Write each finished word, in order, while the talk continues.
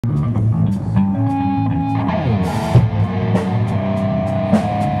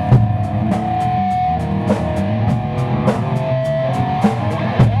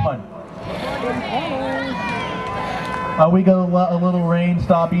We got a little rain,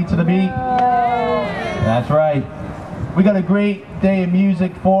 stop, eat to the beat. That's right. We got a great day of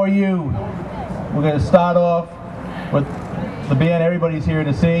music for you. We're going to start off with the band everybody's here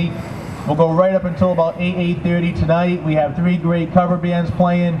to see. We'll go right up until about 8:30 tonight. We have 3 great cover bands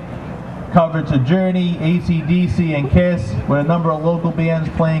playing. Cover to Journey, AC/DC, and Kiss, with a number of local bands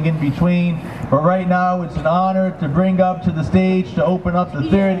playing in between. But right now, it's an honor to bring up to the stage to open up the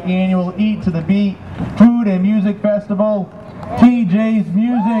 3rd annual Eat to the Beat Food and Music Festival, TJ's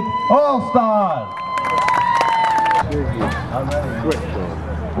Music All-Stars.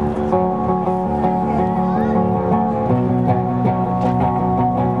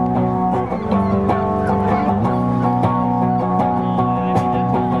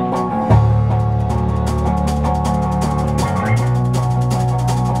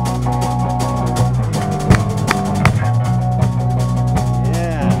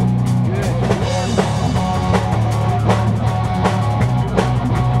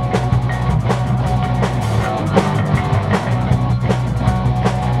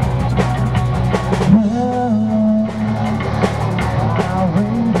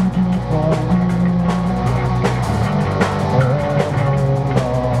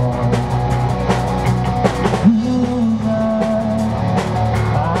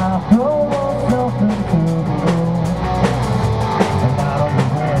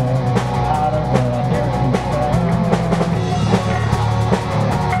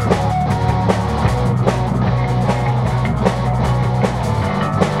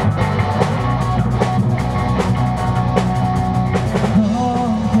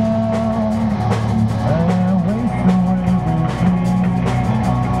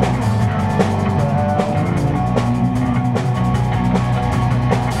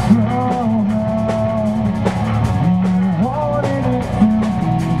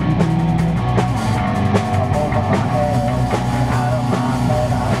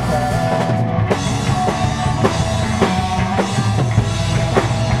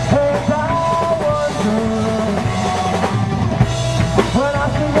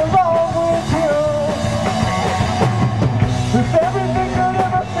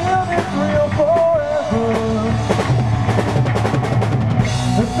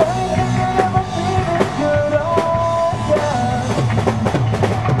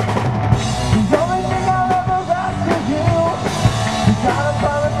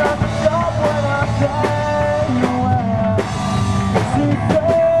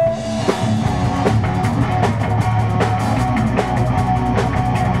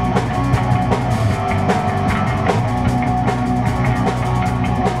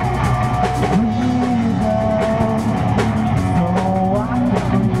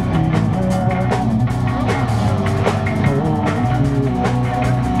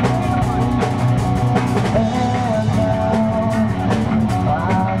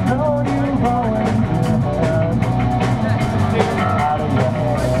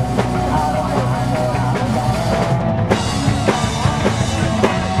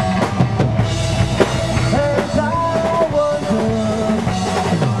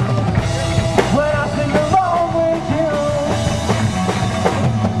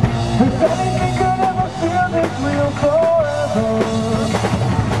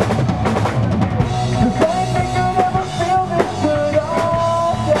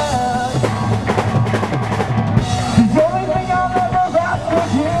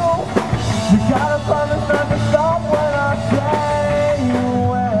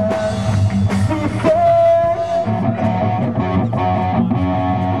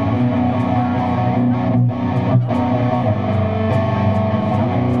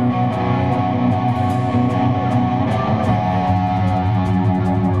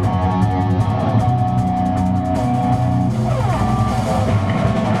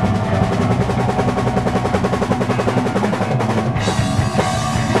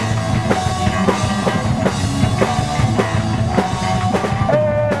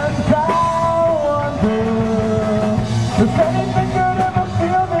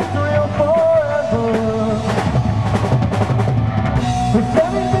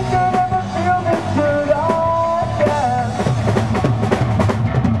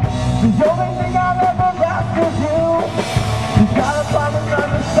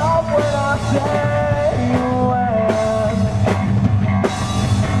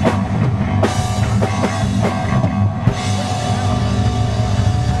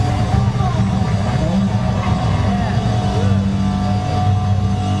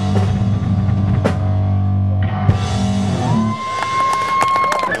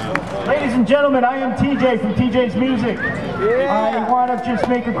 Gentlemen, I am TJ from TJ's Music. I want to just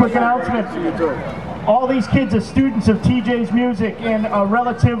make a quick announcement. All these kids are students of TJ's Music and are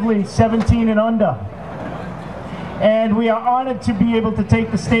relatively 17 and under. And we are honored to be able to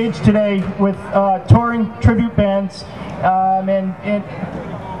take the stage today with touring tribute bands and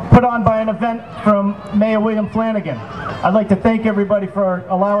put on by an event from Mayor William Flanagan. I'd like to thank everybody for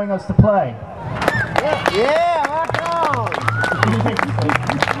allowing us to play. Yeah, rock on!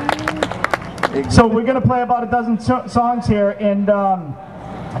 So we're going to play about a dozen songs here, and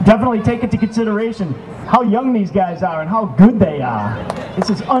definitely take into consideration how young these guys are and how good they are. This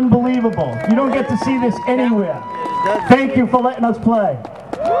is unbelievable. You don't get to see this anywhere. Thank you for letting us play.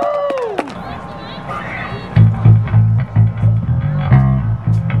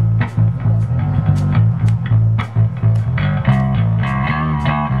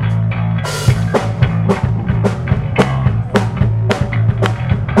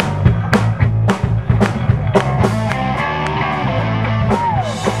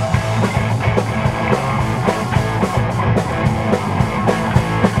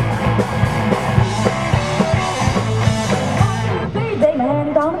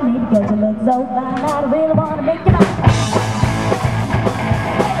 Because you look so fine, I really wanna make you mine.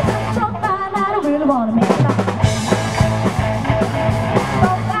 So fine, I really wanna make you mine.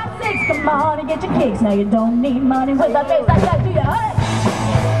 4, 5, 6, come on and get your kicks. Now you don't need money with a face like that, do you? Hey!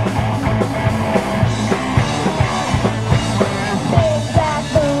 Big fat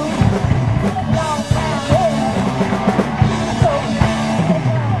boots, long brown hair. So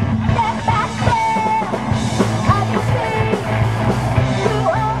get back there, I can see you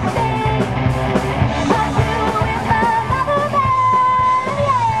over there. But you is another man,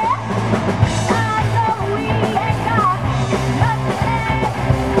 yeah. I know we ain't got nothing left.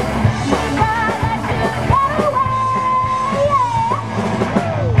 Why let you get away, yeah.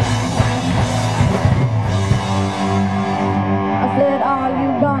 I said, are you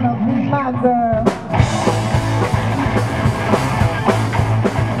gonna be my girl?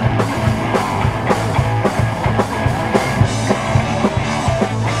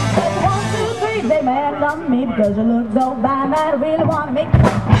 Said 1, 2, 3, they mad love me because you look so fine. I really wanna make you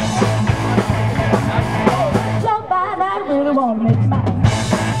mine. So fine, I really wanna make you mine.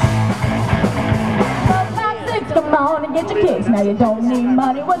 4, 5, 6, come on and get your kicks. Now you don't need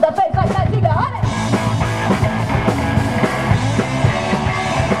money with a face like that, do you, honey?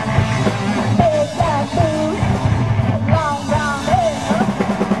 Big fat boots, long brown hair.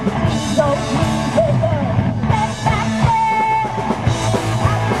 So cute, baby. Get back there.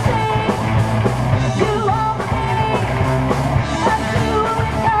 I can see you over me. But you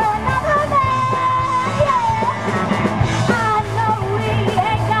is another man, yeah. I know we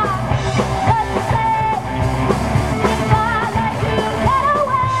ain't got nothing to say. Why let you get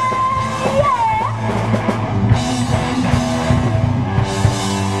away, yeah.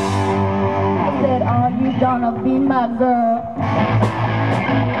 I said, are you gonna be my girl?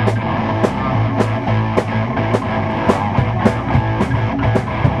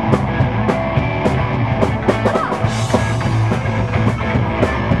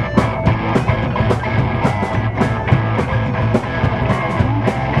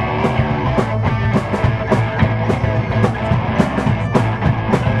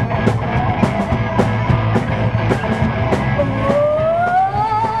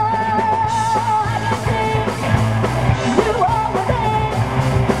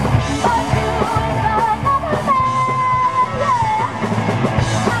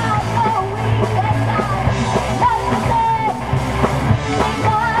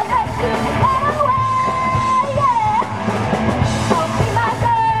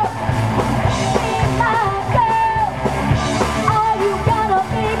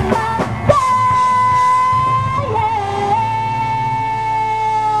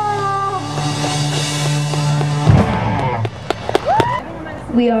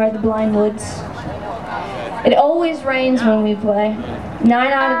 We are the Blind Woods. It always rains when we play. 9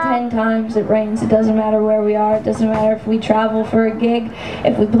 out of 10 times it rains. It doesn't matter where we are. It doesn't matter if we travel for a gig,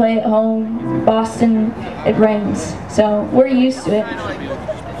 if we play at home, Boston, it rains. So we're used to it,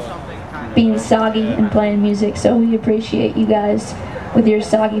 being soggy and playing music, so we appreciate you guys with your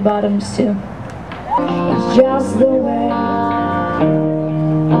soggy bottoms too. It's just the way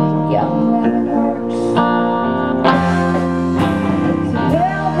young women works.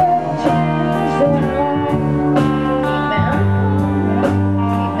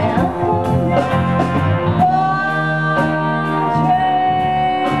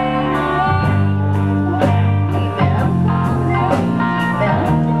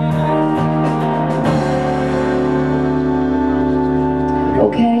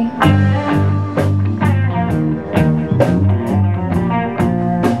 Okay.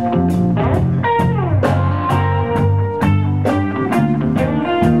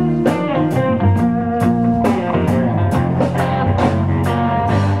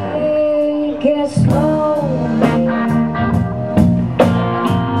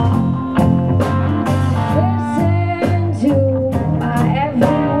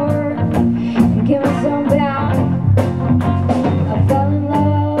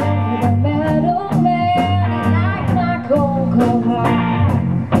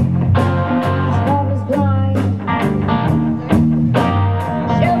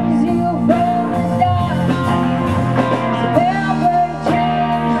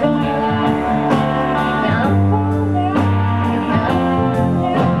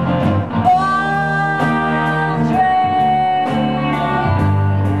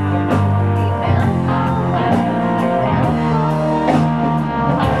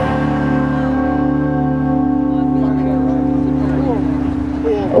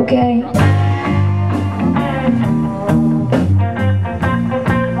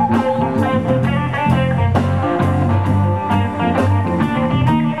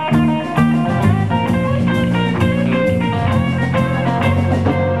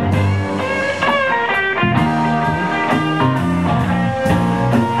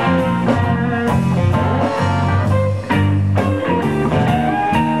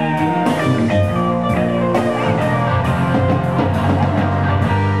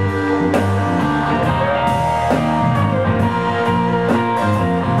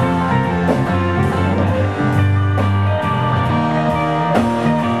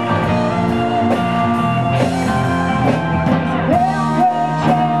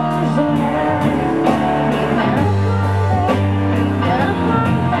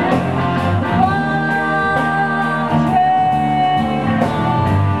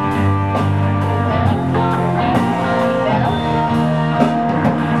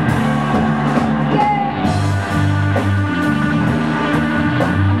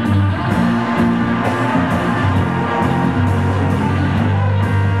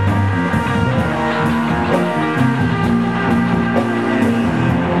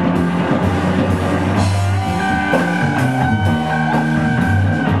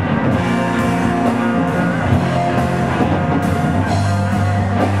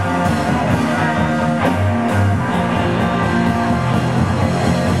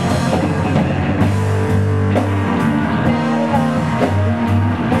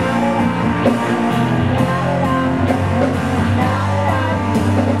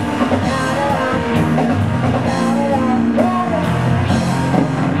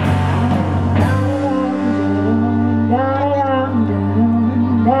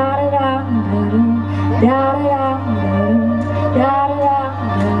 da da da da da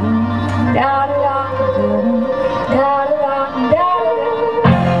da da da